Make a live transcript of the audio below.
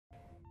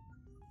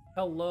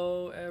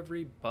Hello,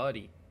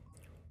 everybody.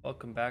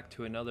 Welcome back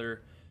to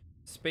another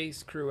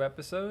Space Crew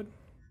episode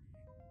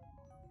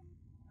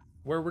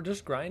where we're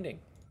just grinding.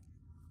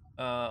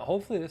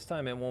 Hopefully, this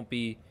time it won't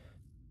be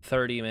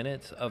 30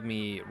 minutes of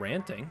me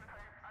ranting,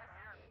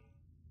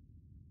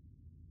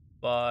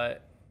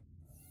 but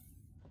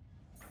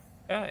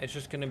yeah, it's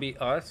just gonna be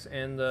us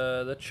and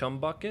the chum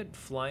bucket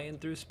flying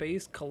through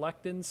space,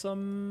 collecting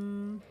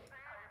some.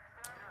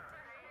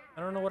 I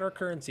don't know what our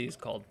currency is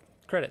called.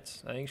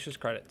 Credits. I think it's just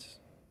credits.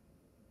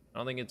 I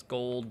don't think it's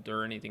gold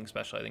or anything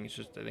special. I think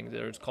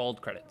it's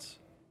called credits.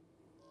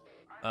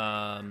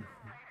 I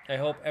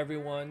hope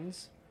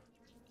everyone's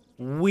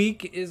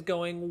week is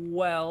going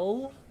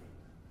well.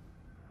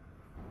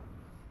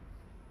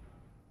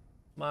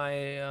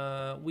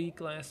 My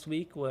week last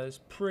week was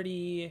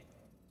pretty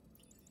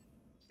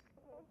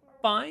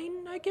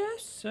fine, I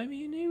guess. I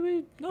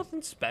mean,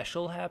 nothing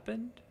special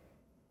happened.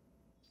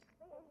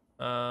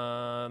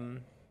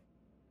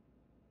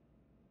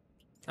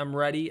 I'm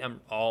ready.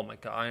 Oh my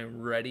god,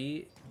 I'm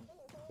ready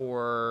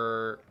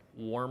for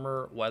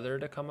warmer weather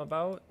to come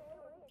about.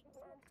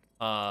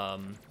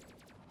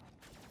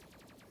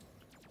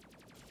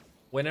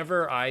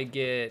 Whenever I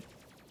get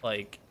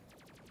like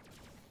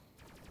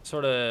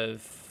sort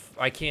of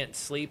I can't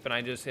sleep and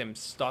I just am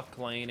stuck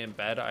laying in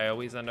bed, I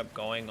always end up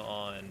going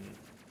on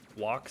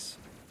walks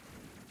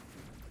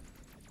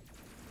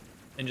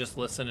and just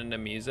listening to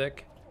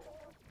music.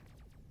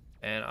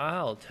 And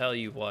I'll tell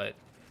you what,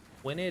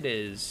 when it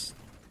is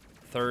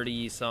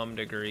 30 some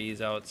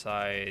degrees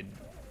outside,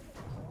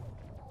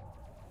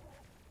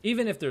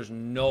 even if there's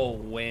no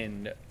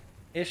wind,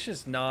 it's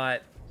just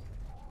not.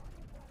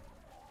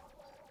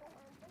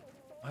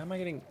 How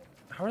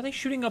are they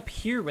shooting up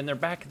here when they're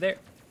back there?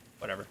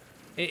 Whatever.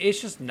 It's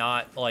just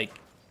not like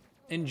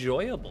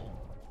enjoyable.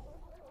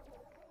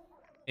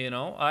 You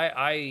know,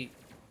 I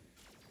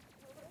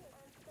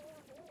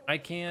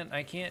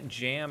can't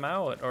jam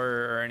out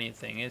or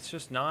anything. It's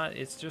just not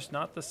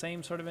the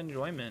same sort of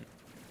enjoyment.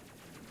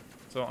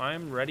 So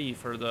I'm ready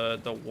for the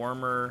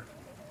warmer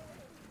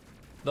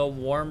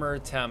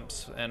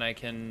temps, and I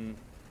can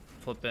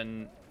flip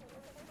in.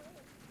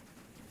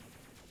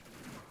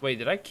 Wait,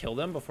 did I kill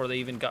them before they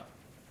even got?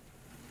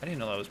 I didn't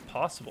know that was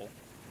possible.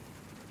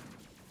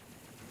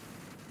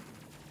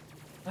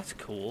 That's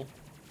cool.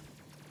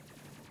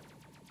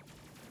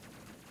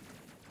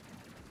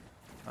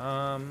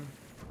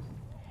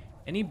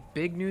 Any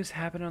big news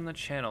happen on the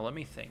channel? Let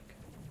me think.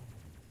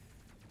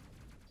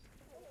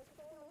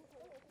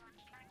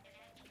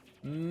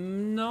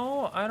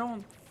 No, I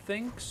don't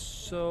think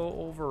so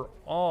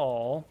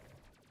overall.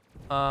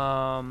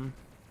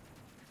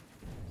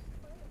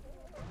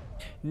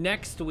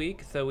 Next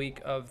week, the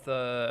week of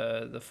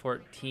the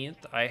 14th,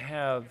 I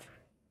have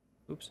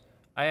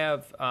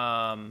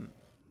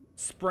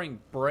spring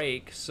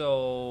break,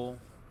 so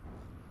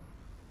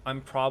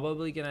I'm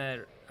probably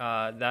gonna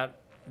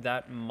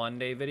that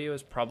Monday video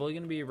is probably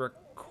gonna be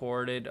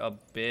recorded a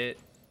bit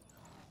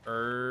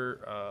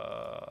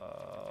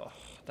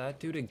that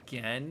dude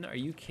again? Are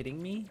you kidding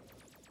me?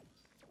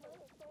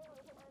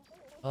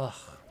 Ugh.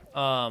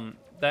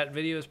 That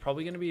video is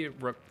probably gonna be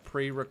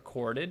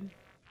pre-recorded.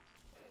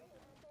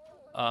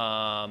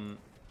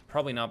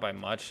 Probably not by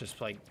much,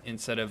 just like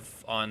instead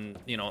of on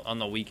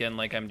the weekend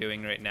like I'm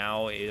doing right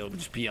now, it'll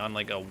just be on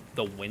like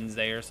the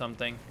Wednesday or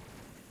something.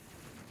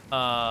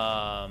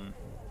 But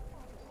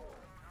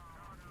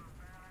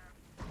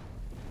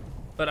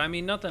I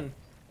mean, nothing.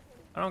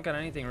 I don't got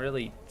anything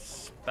really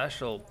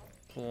special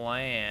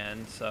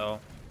planned, so.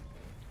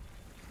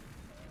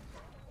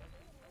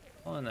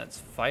 Oh, and that's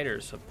fighter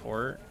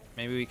support.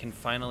 Maybe we can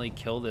finally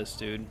kill this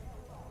dude.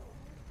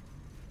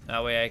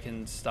 That way I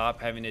can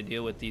stop having to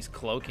deal with these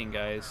cloaking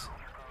guys.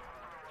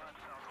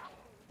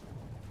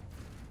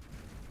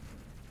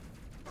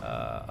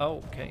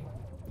 Oh, okay.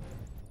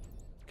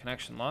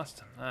 Connection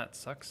lost. That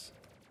sucks.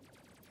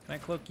 Can I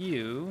cloak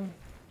you?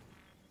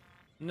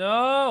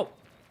 No!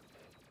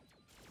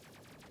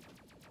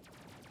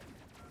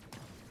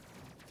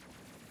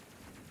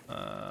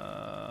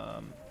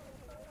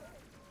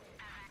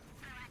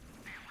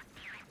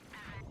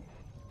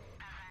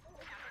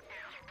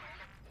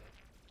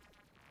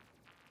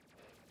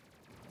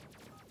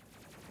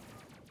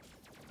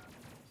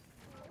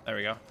 There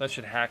we go. That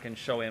should hack and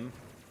show him.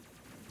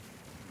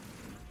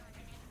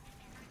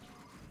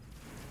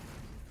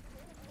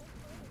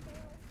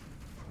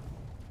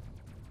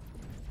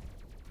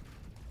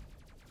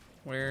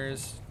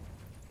 Where's...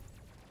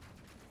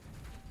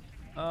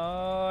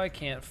 Oh, I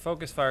can't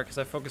focus fire because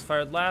I focus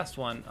fired last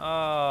one.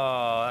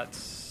 Oh, that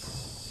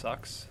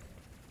sucks.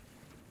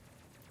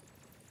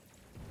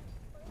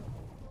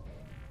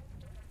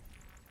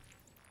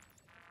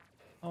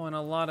 Oh, and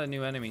a lot of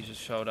new enemies just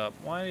showed up.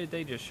 Why did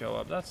they just show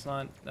up? That's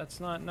not,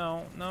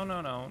 no.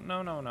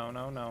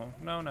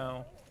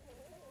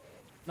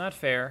 Not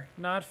fair,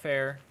 not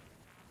fair.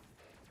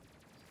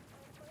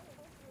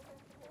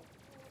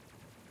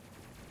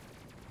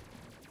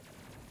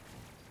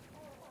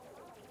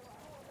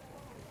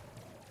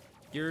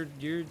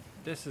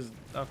 This is,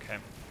 okay.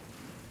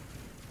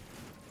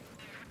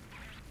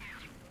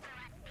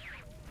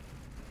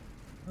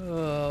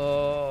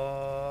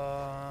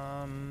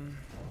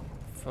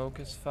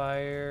 Focus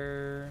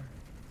fire.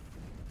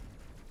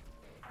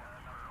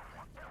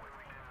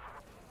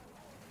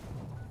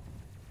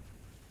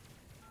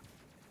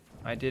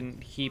 I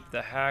didn't heap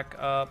the hack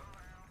up.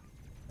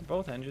 Are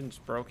both engines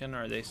broken,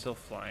 or are they still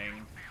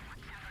flying?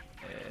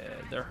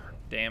 They're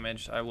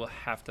damaged. I will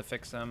have to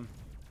fix them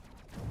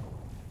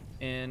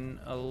in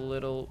a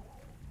little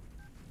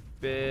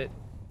bit.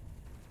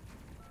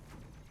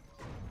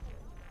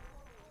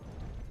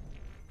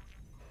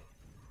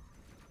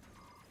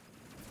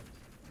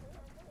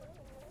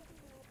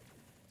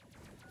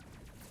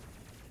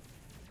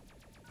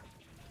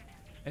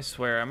 I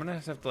swear, I'm gonna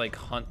have to like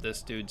hunt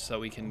this dude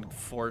so we can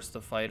force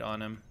the fight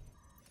on him.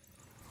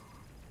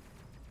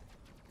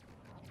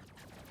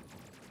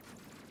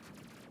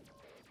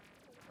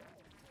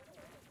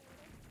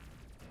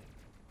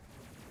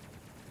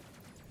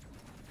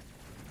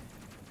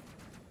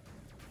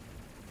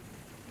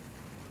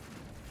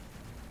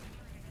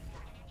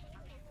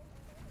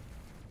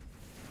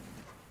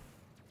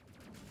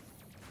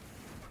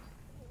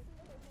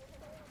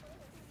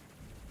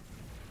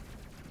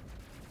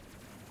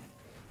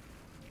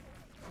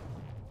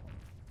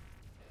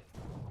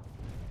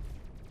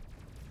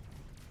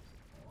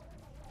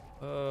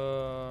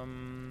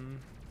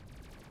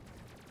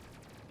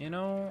 You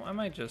know, I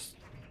might just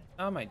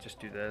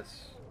do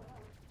this.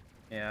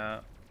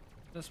 Yeah,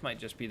 this might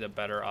just be the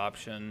better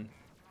option,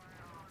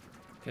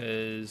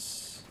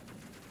 because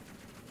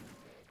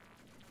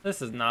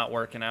this is not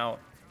working out.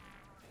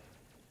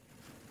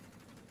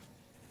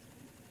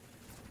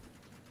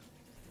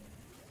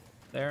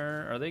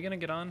 Are they gonna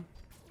get on?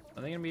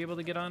 Are they gonna be able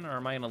to get on, or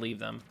am I gonna leave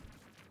them?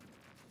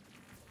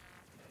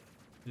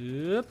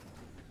 Yep,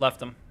 left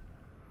them.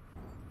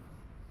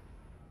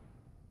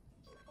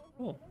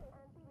 Cool.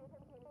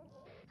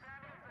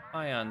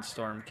 Ion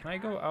Storm. Can I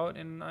go out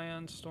in an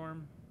Ion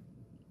Storm?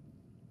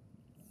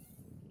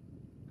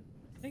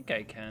 I think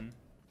I can.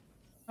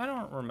 I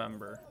don't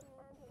remember.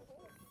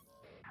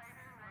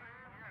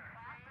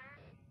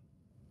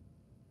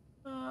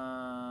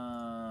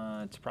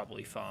 It's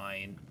probably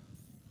fine.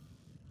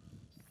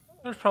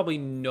 There's probably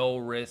no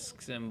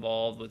risks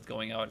involved with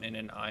going out in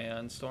an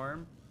Ion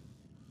Storm.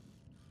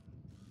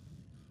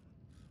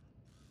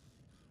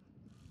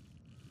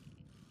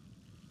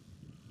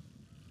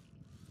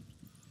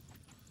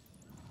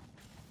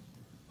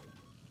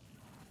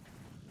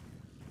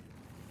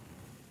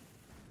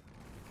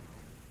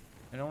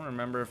 I don't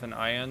remember if an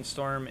Ion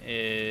Storm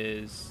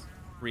is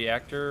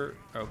reactor.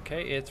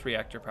 Okay, it's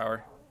reactor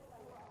power.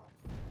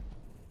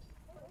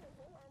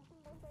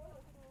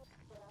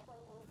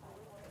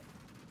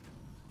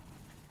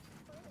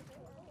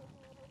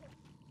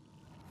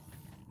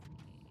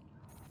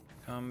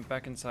 Come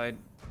back inside.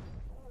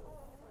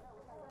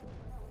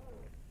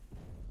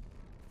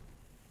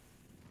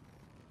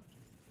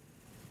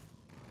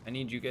 I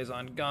need you guys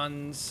on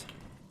guns.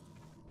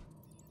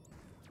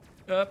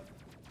 Up.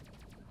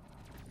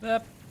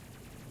 Up.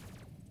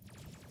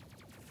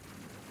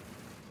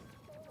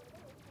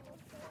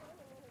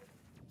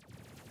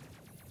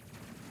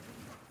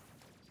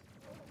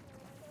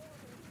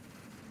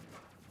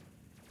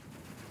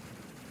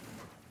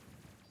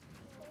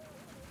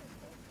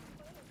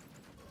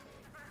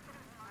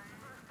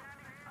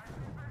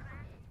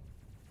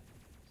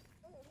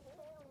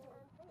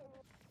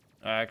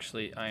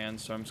 Actually, Ion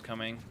Storm's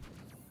coming.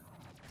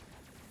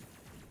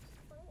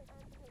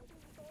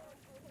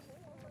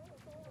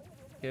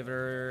 Give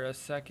her a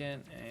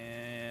second,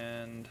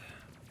 and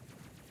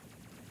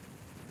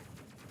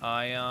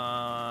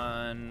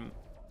Ion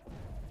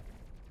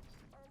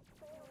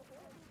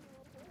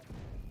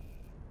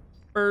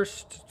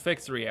first,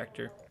 fix the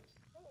reactor.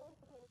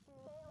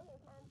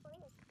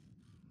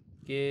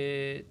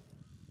 Is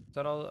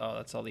that all? Oh,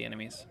 that's all the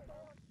enemies.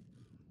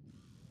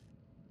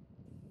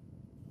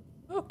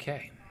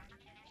 Okay.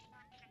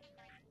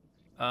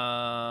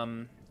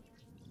 And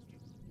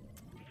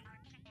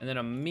then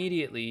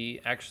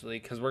immediately, actually,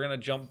 because we're gonna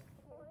jump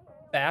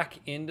back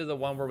into the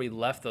one where we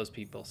left those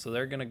people, so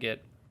they're gonna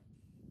get.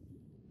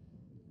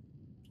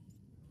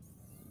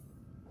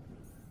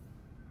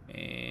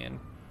 And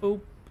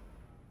boop.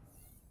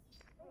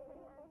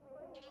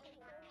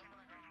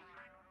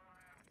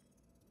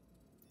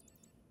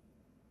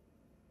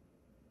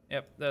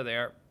 Yep, there they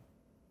are.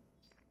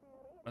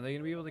 Are they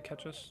gonna be able to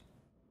catch us?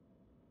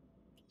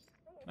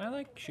 Can I,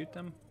 like, shoot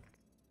them?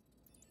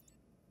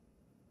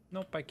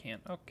 Nope, I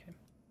can't. Okay.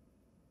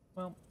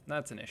 Well,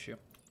 that's an issue.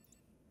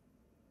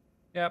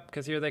 Yep,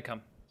 because here they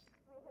come.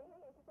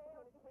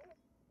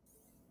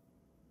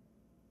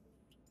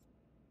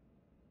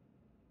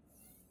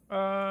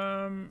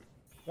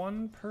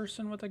 One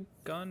person with a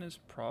gun is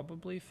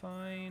probably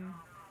fine.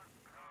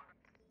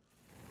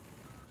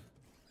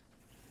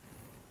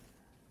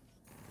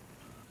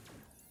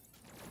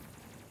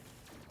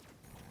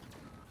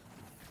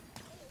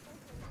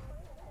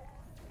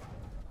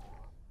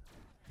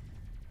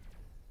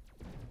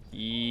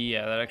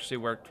 Yeah, that actually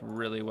worked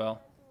really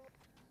well.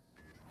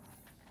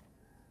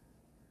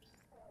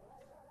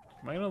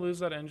 Am I gonna lose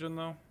that engine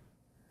though?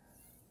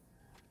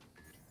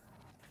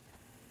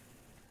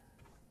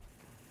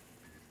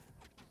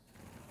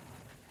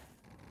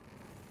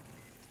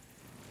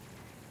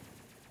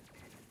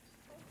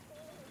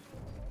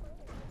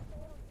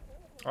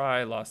 Oh,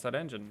 I lost that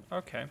engine.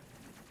 Okay.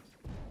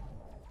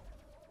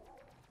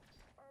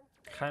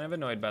 Kind of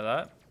annoyed by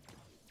that.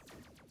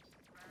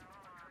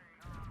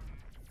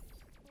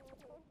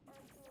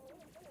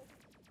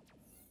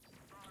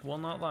 Will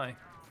not lie.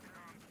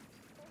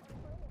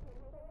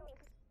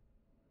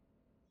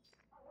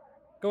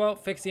 Go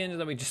out, fix the engine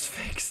that we just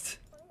fixed.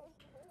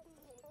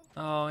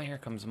 Oh, here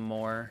comes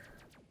more.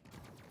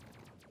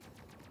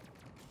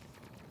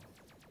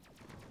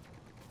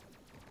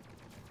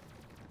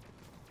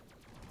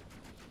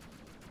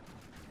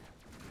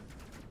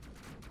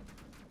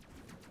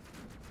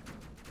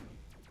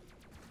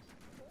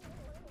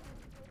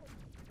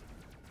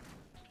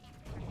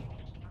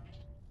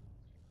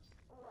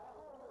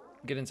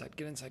 Get inside,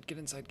 get inside, get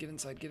inside, get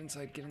inside, get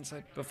inside, get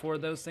inside. Before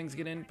those things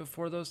get in,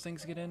 before those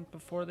things get in,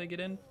 before they get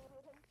in.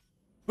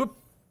 Whoop!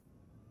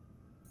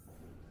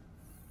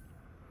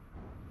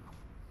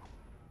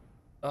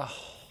 Oh.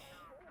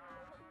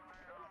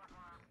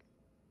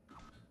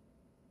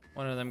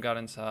 One of them got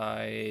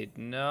inside.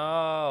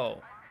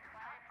 No!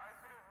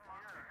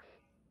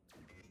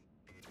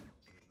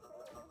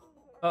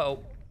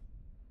 Uh-oh.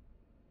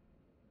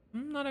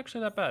 Not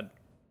actually that bad.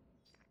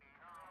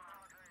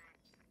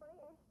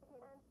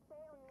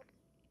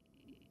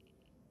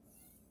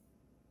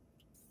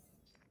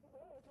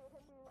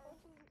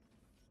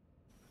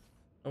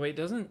 Oh wait,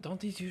 don't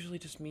these usually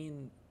just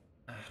mean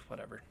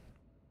whatever.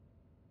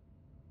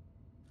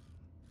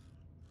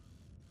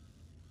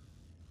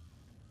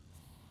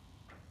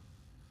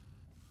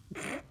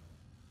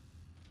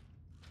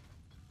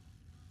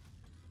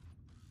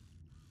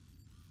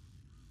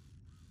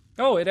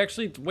 Oh, it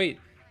actually wait.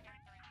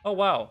 Oh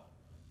wow.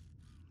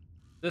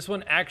 This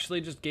one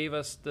actually just gave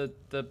us the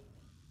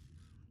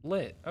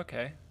lit.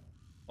 Okay.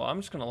 Well,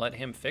 I'm just gonna let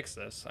him fix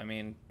this. I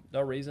mean,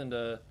 no reason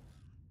to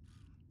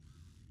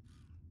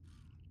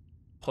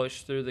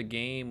push through the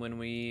game when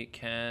we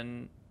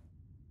can.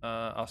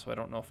 Also, I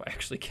don't know if I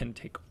actually can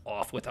take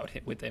off with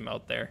him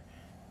out there.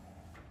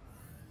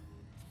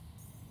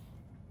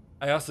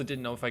 I also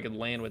didn't know if I could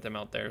land with him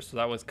out there, so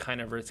that was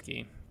kind of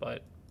risky,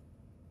 but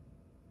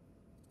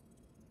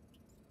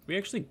we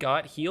actually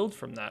got healed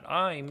from that.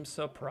 I'm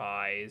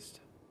surprised.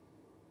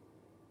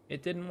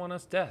 It didn't want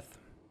us death.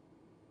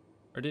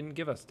 Or didn't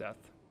give us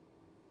death.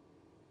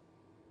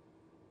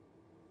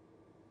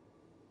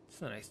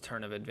 It's a nice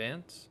turn of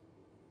advance.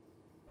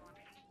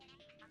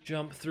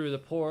 Jump through the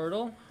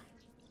portal.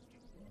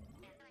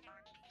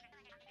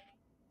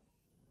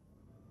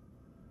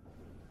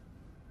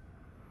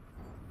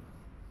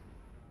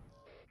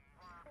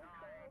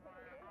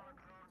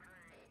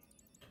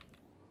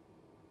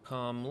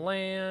 Come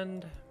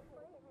land.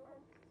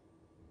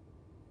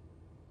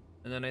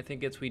 And then I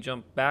think we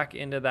jump back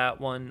into that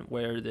one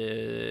where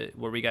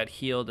we got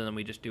healed, and then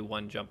we just do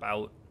one jump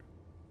out.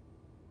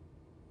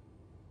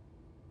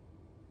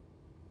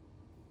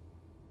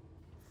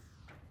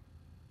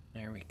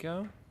 There we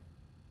go.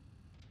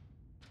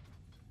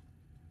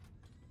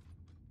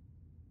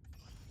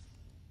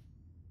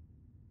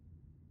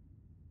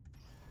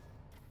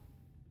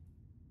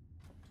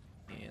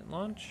 And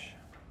launch.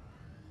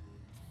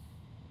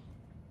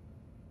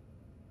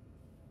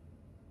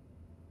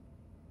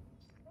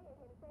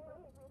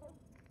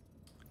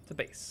 To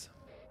base.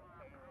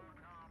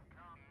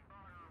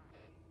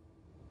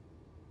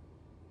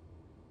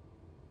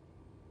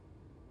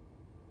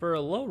 For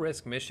a low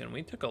risk mission,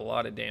 we took a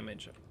lot of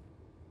damage.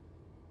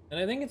 And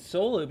I think it's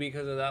solely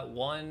because of that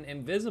one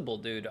invisible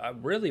dude.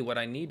 Really what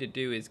I need to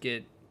do is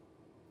get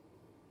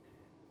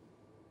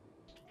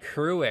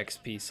crew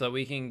XP so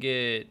we can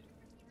get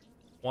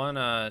one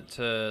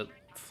to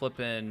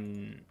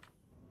flippin'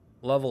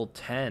 level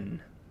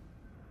 10.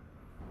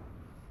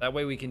 That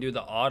way we can do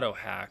the auto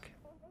hack.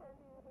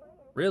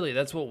 Really,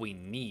 that's what we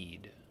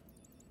need.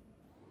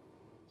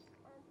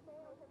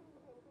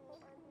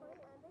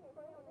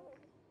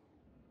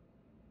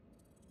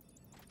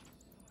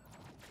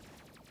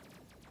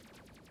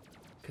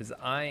 Because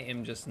I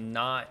am just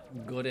not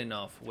good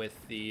enough with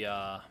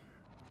the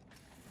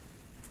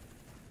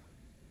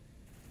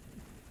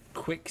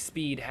quick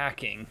speed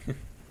hacking.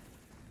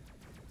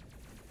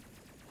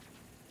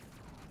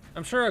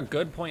 I'm sure a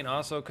good point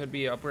also could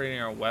be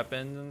upgrading our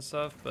weapons and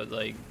stuff, but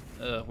like,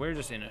 we're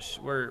just in a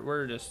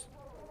we're just.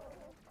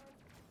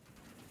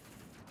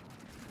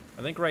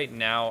 I think right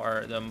now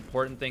the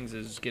important things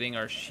is getting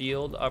our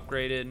shield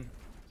upgraded,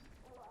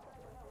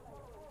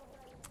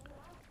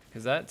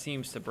 because that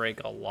seems to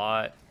break a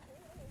lot.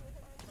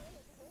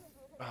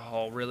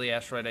 Oh, really,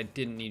 Asteroid? I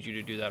didn't need you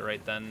to do that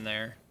right then and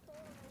there.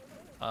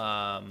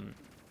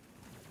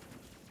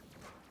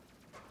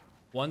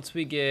 Once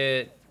we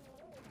get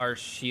our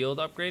shield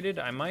upgraded,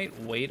 I might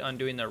wait on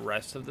doing the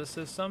rest of the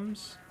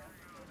systems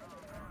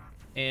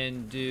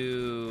and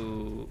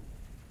do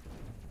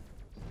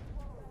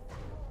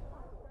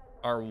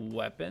our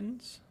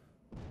weapons.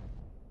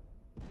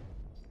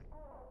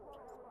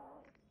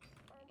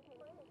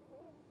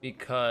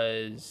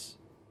 Because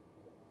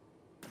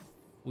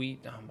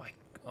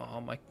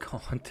oh my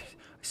god, I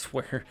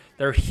swear,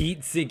 they're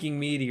heat-seeking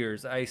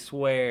meteors, I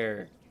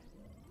swear.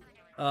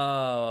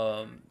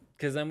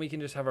 Because then we can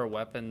just have our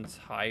weapons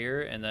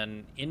higher, and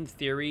then in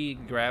theory,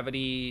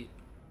 gravity.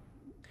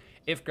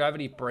 If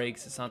gravity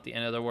breaks, it's not the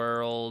end of the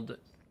world.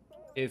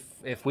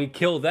 If we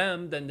kill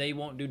them, then they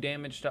won't do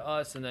damage to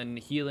us, and then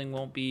healing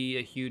won't be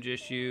a huge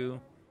issue.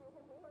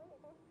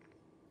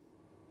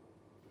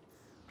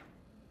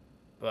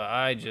 But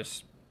I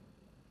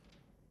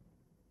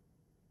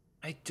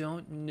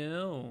don't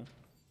know.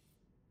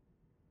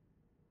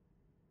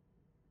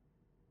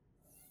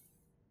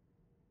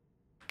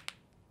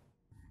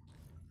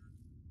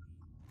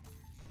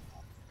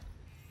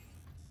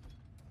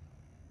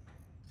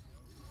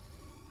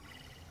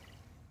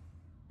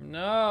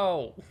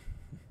 No.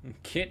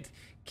 Get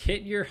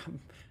your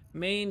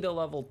main to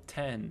level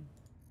 10.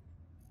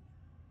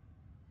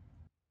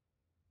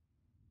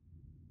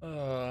 We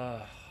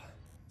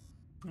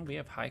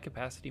have high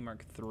capacity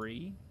Mark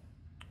 3.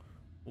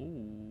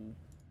 Ooh.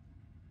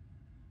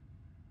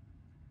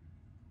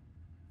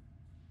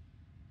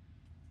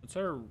 What's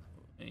our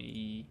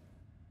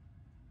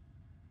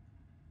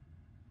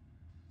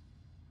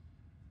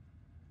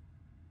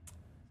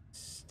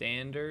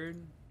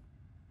standard?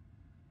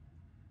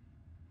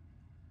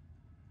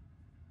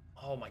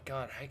 Oh my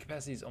god, high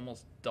capacity is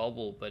almost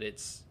double, but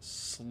it's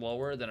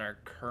slower than our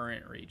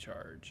current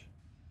recharge.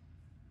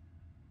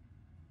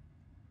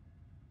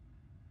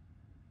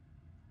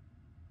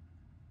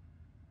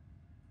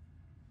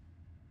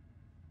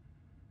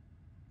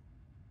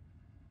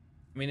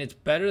 I mean, it's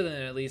better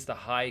than at least a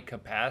high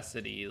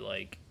capacity,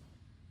 like,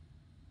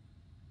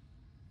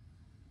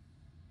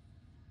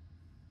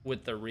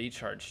 with the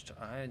recharge.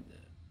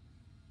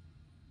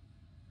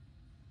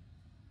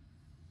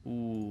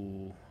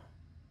 Ooh.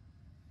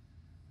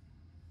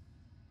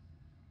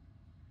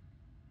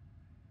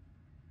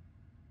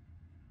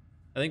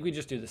 I think we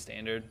just do the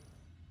standard.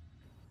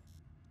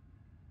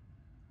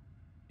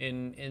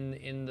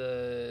 In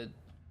the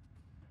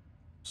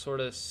sort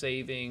of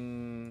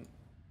saving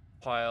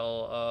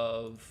pile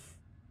of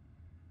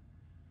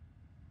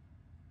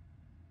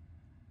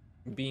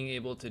being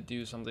able to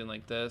do something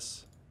like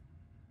this.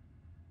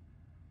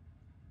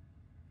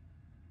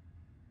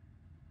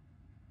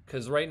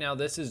 Because right now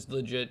this is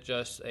legit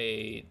just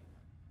a,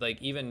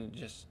 like, even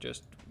just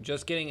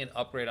getting an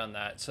upgrade on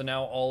that. So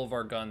now all of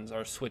our guns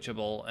are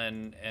switchable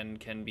and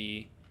can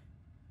be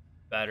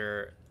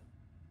better.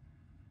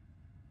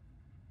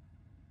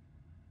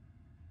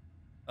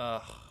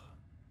 Ugh.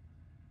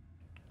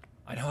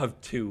 I now have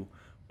 2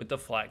 with the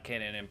flat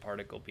cannon and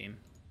particle beam.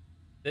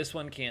 This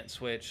one can't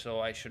switch, so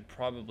I should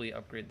probably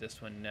upgrade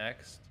this one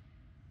next.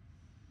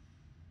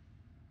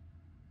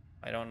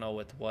 I don't know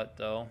with what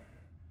though.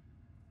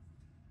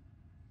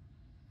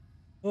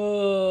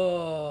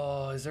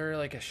 Oh, is there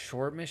like a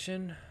short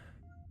mission?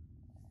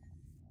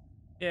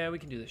 Yeah, we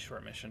can do the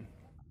short mission.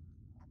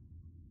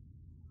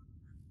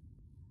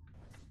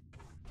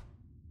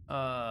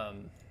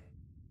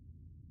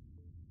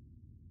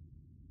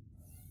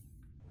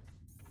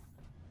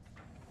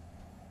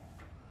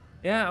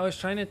 Yeah, I was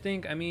trying to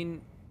think. I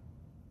mean,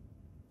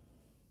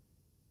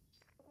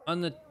 on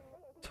the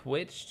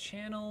Twitch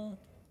channel,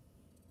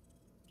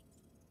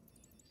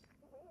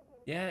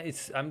 yeah,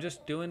 I'm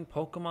just doing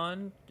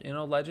Pokemon, you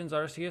know, Legends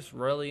Arceus,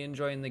 really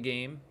enjoying the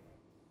game.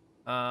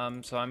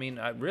 So I mean,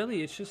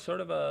 really, it's just sort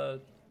of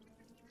a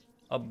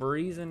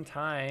breeze in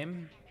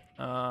time.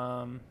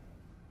 Nothing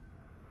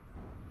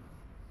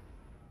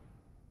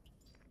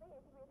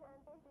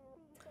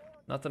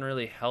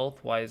really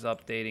health-wise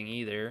updating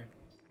either.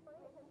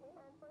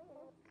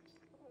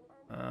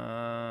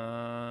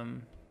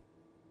 I'm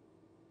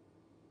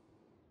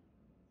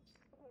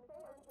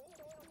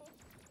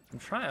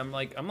trying.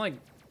 I'm like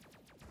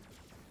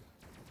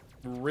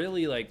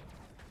really like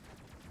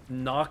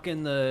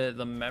knocking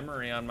the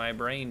memory on my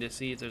brain to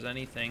see if there's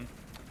anything,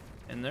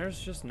 and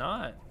there's just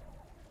not.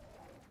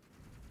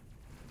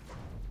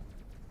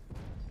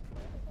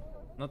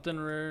 Nothing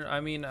rare.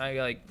 I mean, I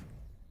like.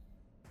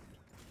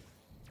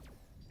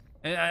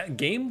 And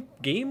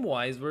game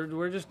wise,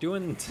 we're just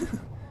doing.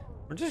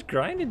 We're just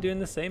grinding, doing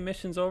the same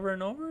missions over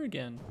and over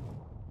again.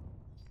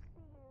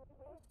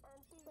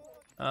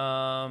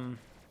 Trying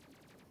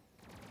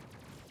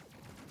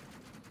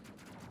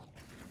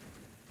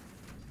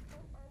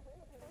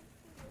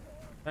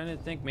to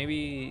think,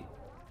 maybe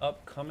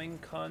upcoming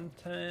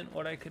content,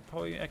 what I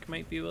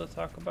might be able to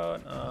talk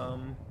about.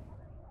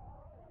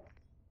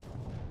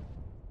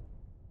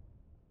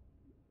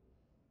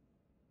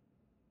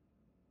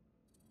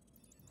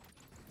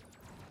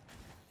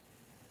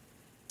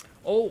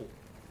 Oh,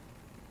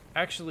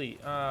 actually,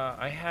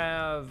 I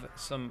have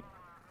some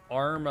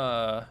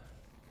Arma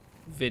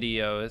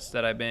videos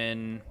that I've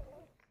been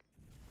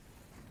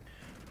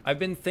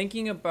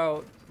thinking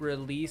about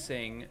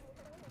releasing,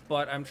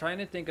 but I'm trying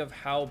to think of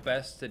how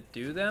best to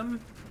do them.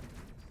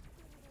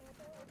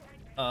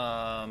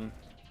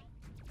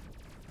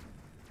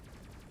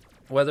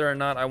 Whether or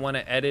not I want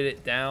to edit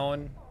it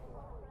down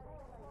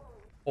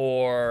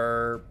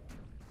or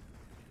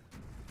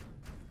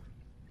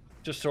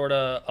just sort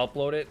of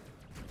upload it.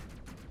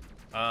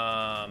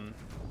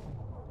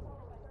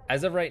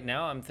 As of right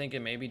now, I'm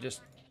thinking maybe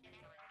just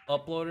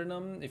uploaded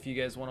them if you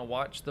guys want to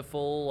watch the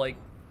full, like,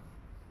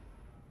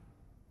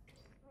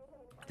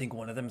 I think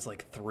one of them is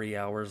like 3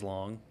 hours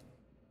long.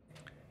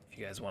 If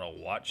you guys want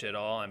to watch it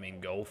all, I mean,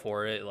 go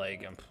for it.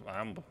 Like,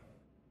 I'm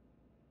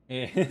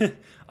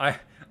I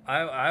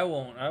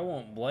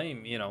won't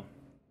blame, you know.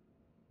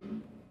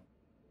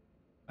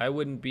 I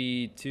wouldn't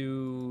be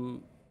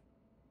too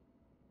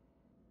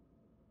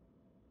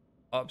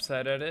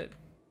upset at it.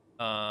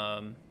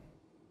 But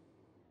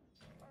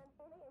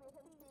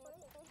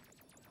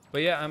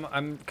yeah,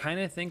 I'm kind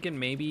of thinking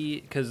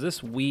maybe because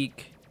this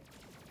week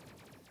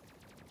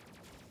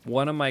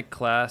one of my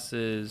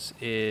classes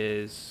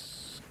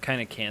is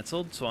kind of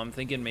canceled, so I'm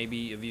thinking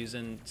maybe of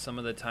using some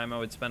of the time I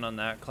would spend on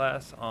that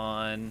class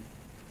on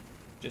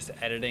just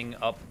editing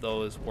up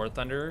those War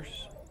Thunders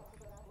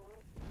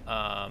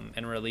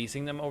and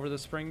releasing them over the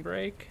spring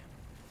break.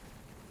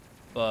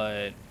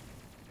 But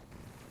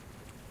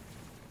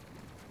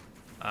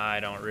I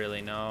don't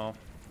really know.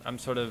 I'm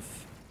sort of...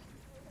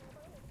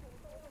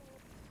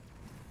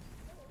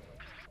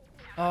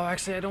 Oh,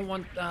 actually, I don't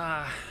want...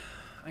 I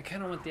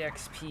kind of want the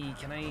XP.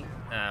 Can I...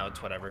 No,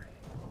 it's whatever.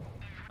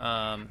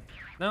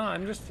 No,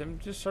 I'm just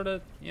sort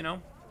of, you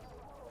know...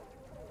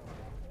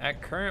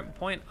 At current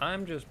point,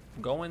 I'm just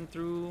going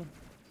through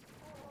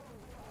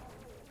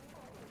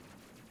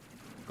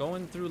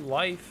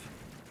life.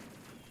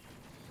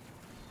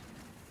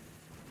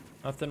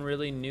 Nothing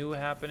really new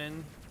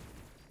happening.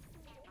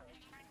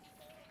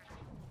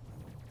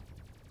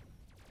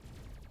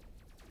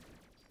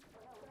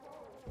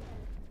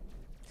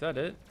 Is that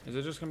it? Is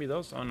it just gonna be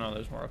those? Oh no,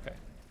 there's more. Okay.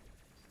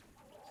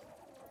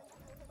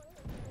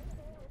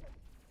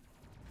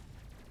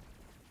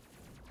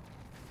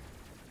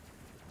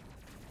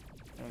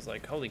 I was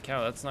like, holy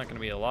cow, that's not gonna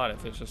be a lot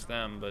if it's just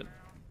them, but...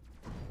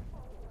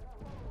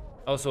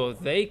 Oh, so if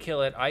they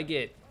kill it, I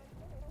get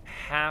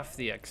half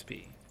the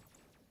XP.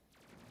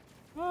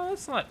 Well,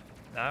 that's not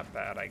that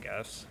bad, I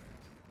guess.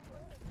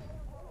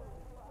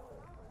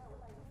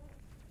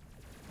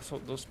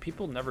 So those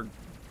people never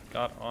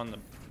got on the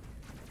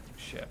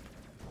ship.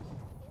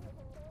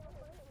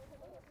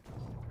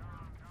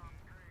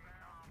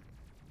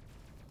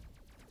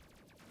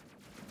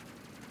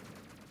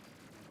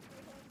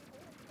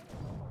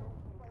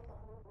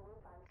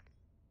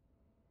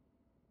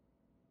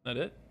 That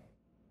it?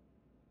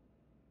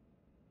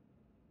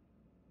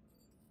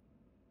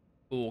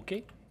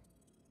 Okay.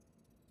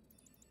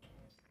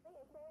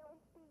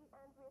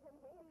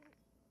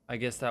 I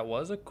guess that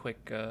was a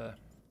quick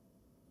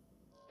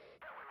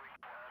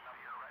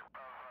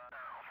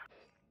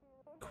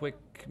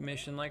quick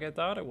mission like I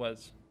thought it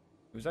was.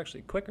 It was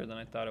actually quicker than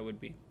I thought it would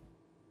be.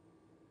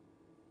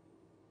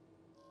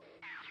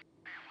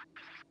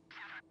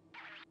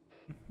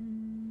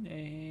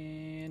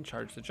 And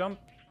charge the jump.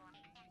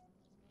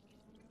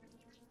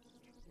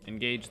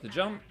 Engage the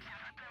jump.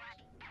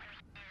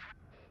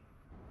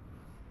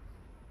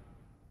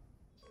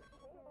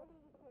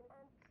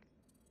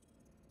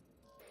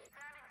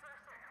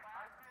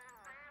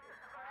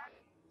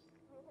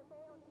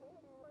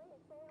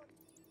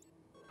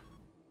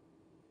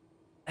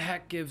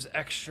 Hack gives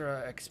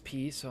extra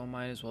XP, so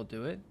might as well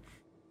do it.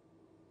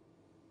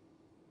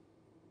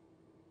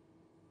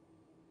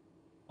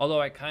 Although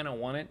I kind of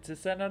want it to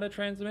send out a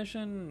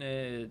transmission,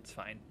 it's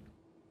fine.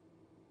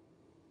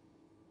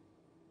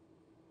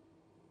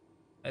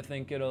 I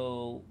think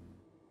it'll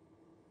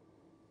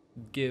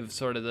give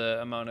sort of the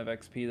amount of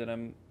XP that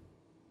I'm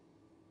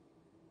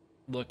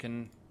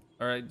looking,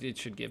 or it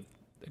should give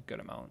a good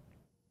amount.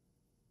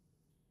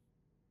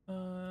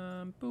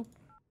 Boop,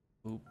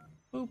 boop,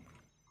 boop.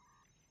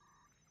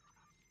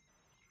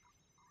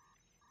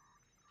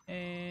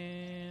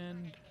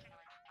 And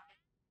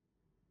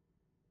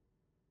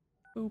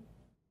boop,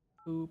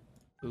 boop,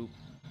 boop.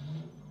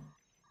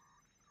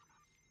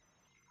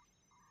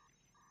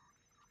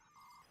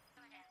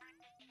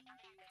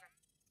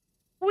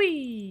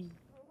 Whee!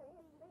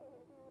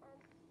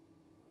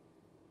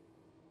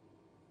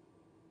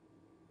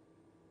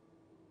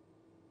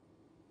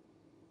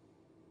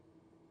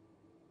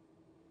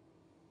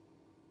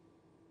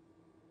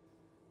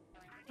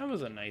 That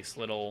was a nice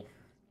little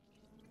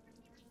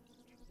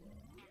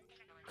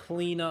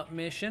cleanup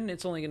mission.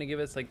 It's only gonna give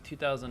us like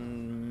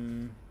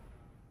 2,000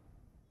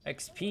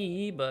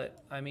 XP,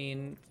 but I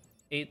mean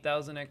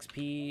 8,000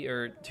 XP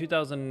or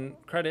 2,000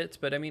 credits,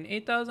 but I mean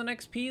 8,000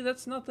 XP,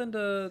 that's nothing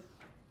to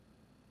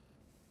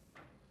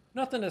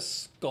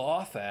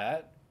scoff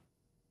at.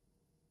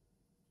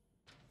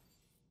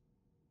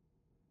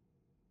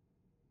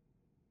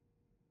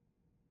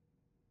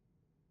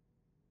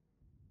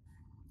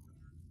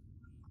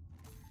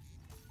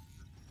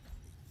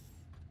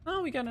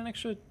 Oh, we got an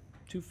extra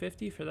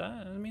 250 for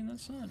that. I mean,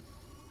 that's not,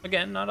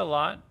 again, not a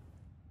lot.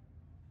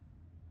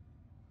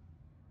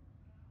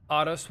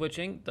 Auto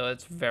switching, though,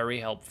 it's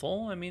very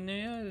helpful. I mean,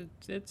 yeah,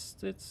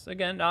 it's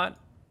again not.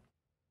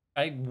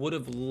 I would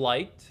have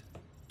liked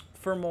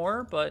for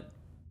more, but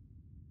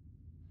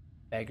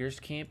beggars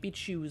can't be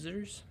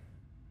choosers.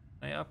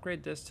 I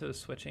upgrade this to a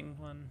switching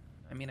one.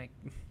 I mean,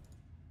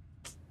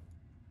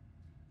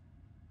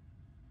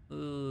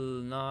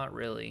 Not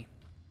really.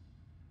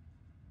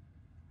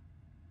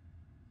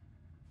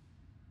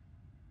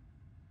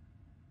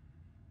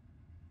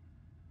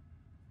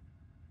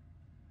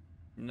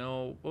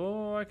 No.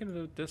 Oh, I can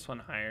do this one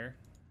higher.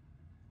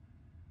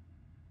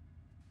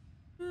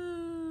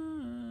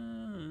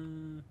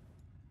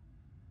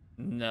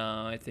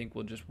 No, I think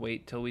we'll just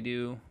wait till we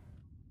do.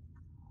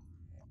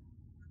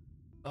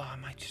 Oh, I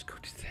might just go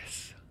to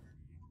this.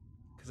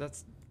 Because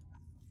that's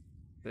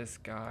this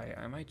guy.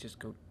 I might just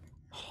go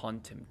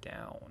hunt him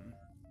down.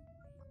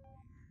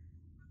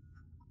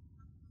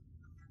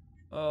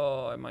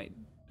 Oh, I might.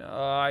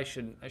 I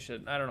shouldn't.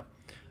 I don't know.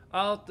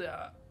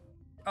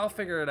 I'll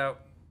figure it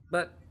out.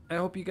 But I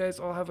hope you guys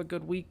all have a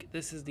good week.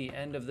 This is the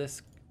end of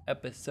this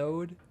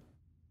episode.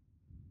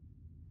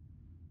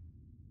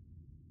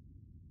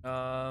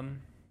 I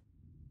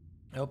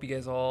hope you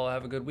guys all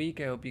have a good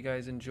week. I hope you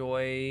guys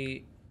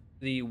enjoy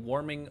the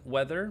warming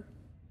weather,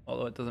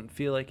 although it doesn't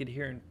feel like it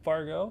here in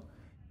Fargo.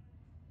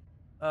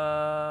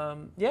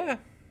 Yeah.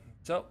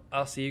 So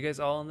I'll see you guys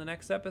all in the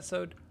next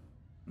episode.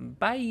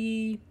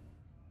 Bye.